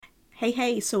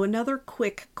Hey, so another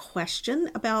quick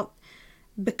question about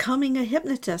becoming a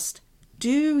hypnotist.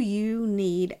 Do you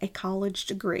need a college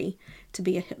degree to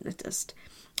be a hypnotist?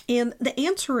 And the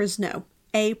answer is no.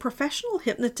 A professional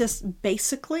hypnotist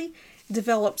basically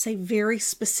develops a very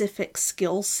specific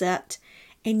skill set,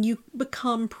 and you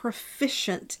become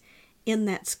proficient in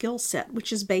that skill set,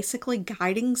 which is basically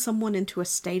guiding someone into a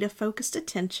state of focused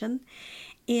attention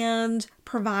and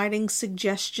providing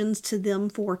suggestions to them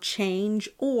for change,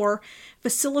 or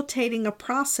facilitating a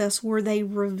process where they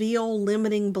reveal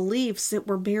limiting beliefs that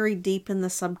were buried deep in the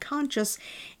subconscious,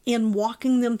 and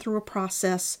walking them through a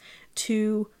process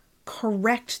to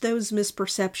correct those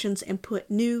misperceptions and put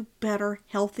new, better,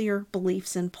 healthier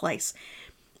beliefs in place.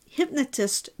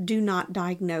 Hypnotists do not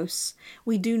diagnose.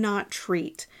 We do not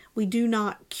treat. We do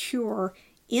not cure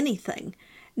anything.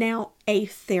 Now, a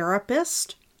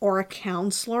therapist or a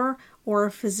counselor or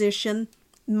a physician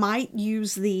might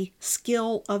use the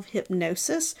skill of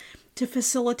hypnosis to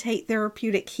facilitate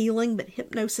therapeutic healing, but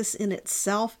hypnosis in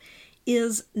itself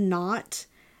is not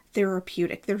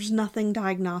therapeutic. There's nothing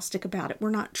diagnostic about it.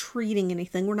 We're not treating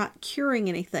anything. We're not curing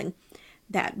anything.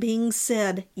 That being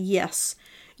said, yes,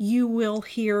 you will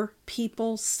hear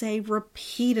people say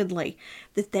repeatedly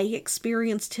that they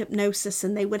experienced hypnosis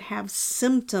and they would have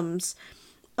symptoms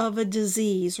of a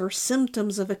disease or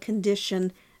symptoms of a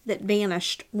condition that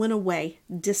vanished, went away,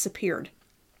 disappeared.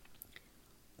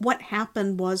 What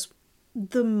happened was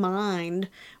the mind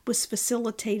was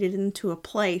facilitated into a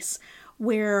place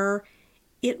where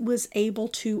it was able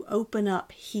to open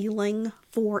up healing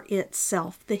for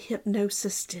itself. The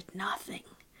hypnosis did nothing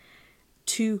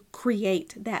to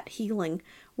create that healing.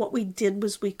 What we did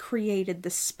was we created the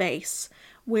space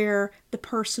where the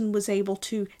person was able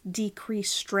to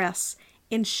decrease stress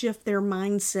and shift their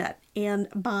mindset. And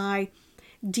by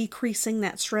decreasing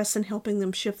that stress and helping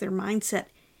them shift their mindset,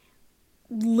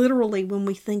 literally when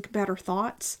we think better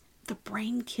thoughts, the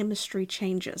brain chemistry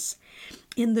changes.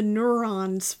 And the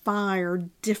neurons fire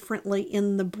differently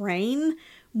in the brain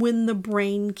when the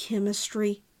brain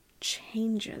chemistry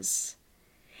changes.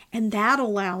 And that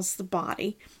allows the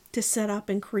body to set up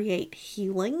and create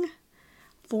healing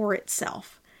for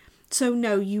itself. So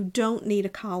no, you don't need a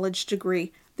college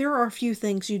degree. There are a few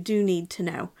things you do need to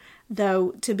know,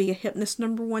 though, to be a hypnotist.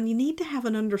 Number one, you need to have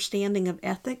an understanding of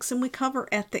ethics, and we cover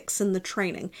ethics in the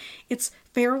training. It's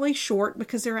fairly short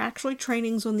because there are actually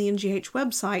trainings on the NGH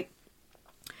website,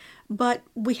 but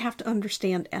we have to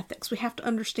understand ethics. We have to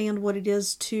understand what it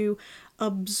is to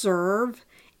observe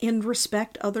and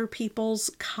respect other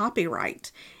people's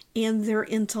copyright and their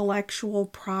intellectual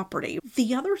property.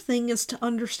 The other thing is to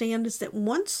understand is that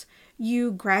once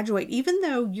you graduate, even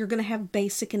though you're going to have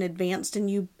basic and advanced and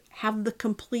you have the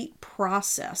complete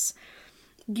process,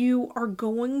 you are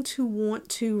going to want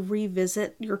to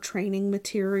revisit your training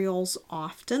materials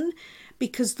often,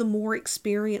 because the more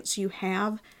experience you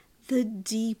have, the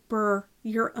deeper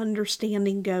your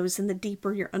understanding goes, and the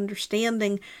deeper your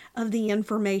understanding of the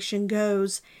information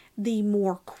goes, the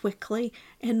more quickly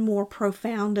and more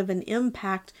profound of an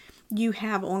impact you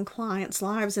have on clients'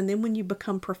 lives. And then when you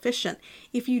become proficient,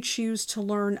 if you choose to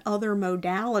learn other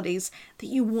modalities that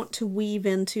you want to weave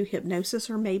into hypnosis,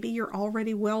 or maybe you're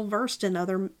already well versed in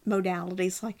other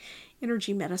modalities like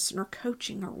energy medicine or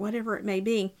coaching or whatever it may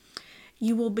be,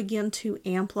 you will begin to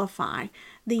amplify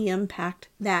the impact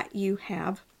that you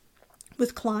have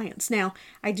with clients. Now,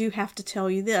 I do have to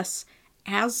tell you this.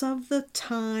 As of the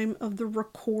time of the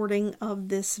recording of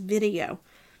this video,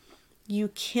 you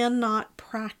cannot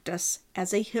practice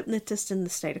as a hypnotist in the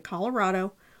state of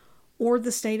Colorado or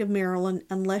the state of Maryland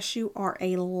unless you are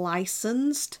a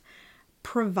licensed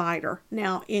provider.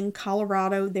 Now, in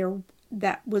Colorado,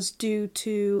 that was due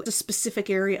to a specific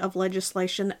area of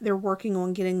legislation. They're working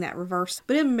on getting that reversed.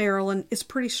 But in Maryland, it's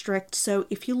pretty strict. So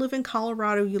if you live in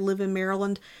Colorado, you live in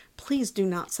Maryland, please do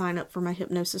not sign up for my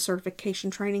hypnosis certification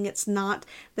training. It's not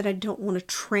that I don't want to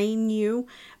train you,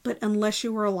 but unless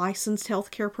you are a licensed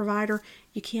healthcare provider,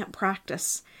 you can't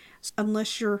practice.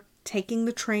 Unless you're taking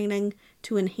the training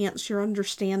to enhance your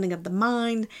understanding of the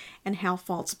mind and how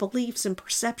false beliefs and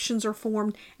perceptions are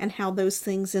formed and how those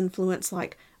things influence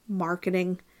like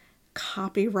marketing,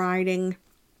 copywriting,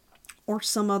 or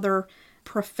some other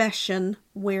profession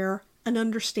where an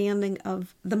understanding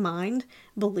of the mind,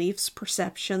 beliefs,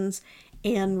 perceptions,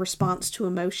 and response to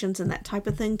emotions and that type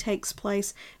of thing takes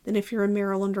place, then if you're in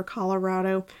Maryland or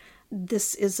Colorado,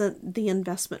 this isn't the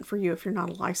investment for you if you're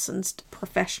not a licensed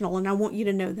professional. And I want you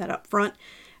to know that up front,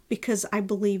 because I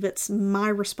believe it's my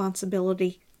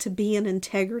responsibility to be in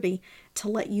integrity to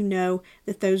let you know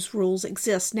that those rules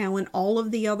exist. Now, in all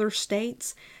of the other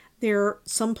states, There are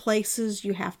some places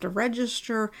you have to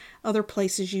register, other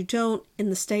places you don't. In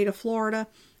the state of Florida,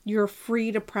 you're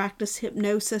free to practice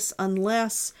hypnosis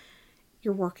unless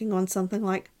you're working on something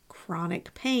like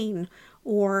chronic pain,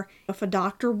 or if a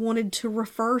doctor wanted to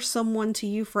refer someone to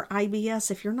you for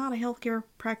IBS. If you're not a healthcare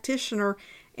practitioner,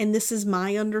 and this is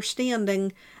my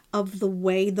understanding of the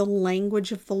way the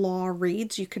language of the law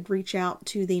reads, you could reach out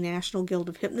to the National Guild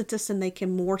of Hypnotists and they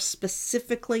can more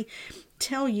specifically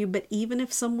tell you. But even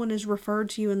if someone is referred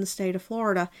to you in the state of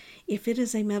Florida, if it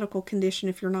is a medical condition,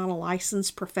 if you're not a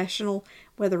licensed professional,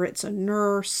 whether it's a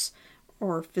nurse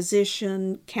or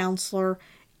physician, counselor,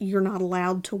 you're not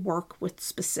allowed to work with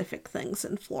specific things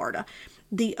in Florida.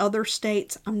 The other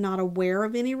states, I'm not aware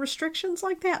of any restrictions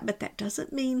like that, but that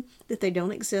doesn't mean that they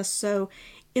don't exist. So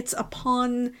it's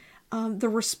upon the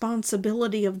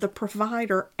responsibility of the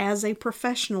provider as a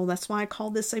professional. That's why I call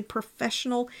this a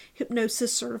professional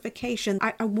hypnosis certification.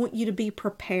 I want you to be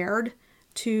prepared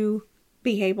to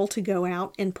be able to go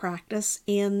out and practice,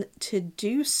 and to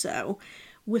do so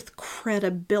with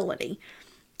credibility.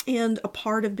 And a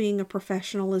part of being a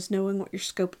professional is knowing what your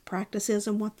scope of practice is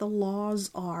and what the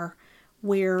laws are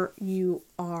where you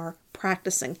are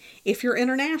practicing. If you're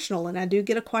international, and I do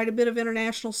get quite a bit of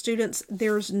international students,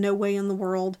 there's no way in the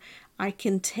world I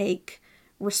can take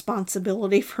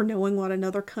responsibility for knowing what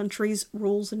another country's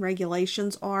rules and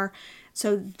regulations are.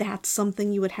 So that's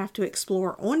something you would have to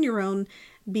explore on your own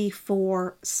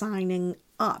before signing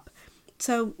up.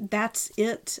 So that's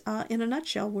it in a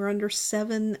nutshell. We're under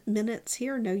 7 minutes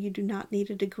here. No, you do not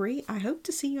need a degree. I hope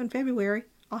to see you in February.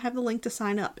 I'll have the link to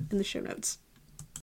sign up in the show notes.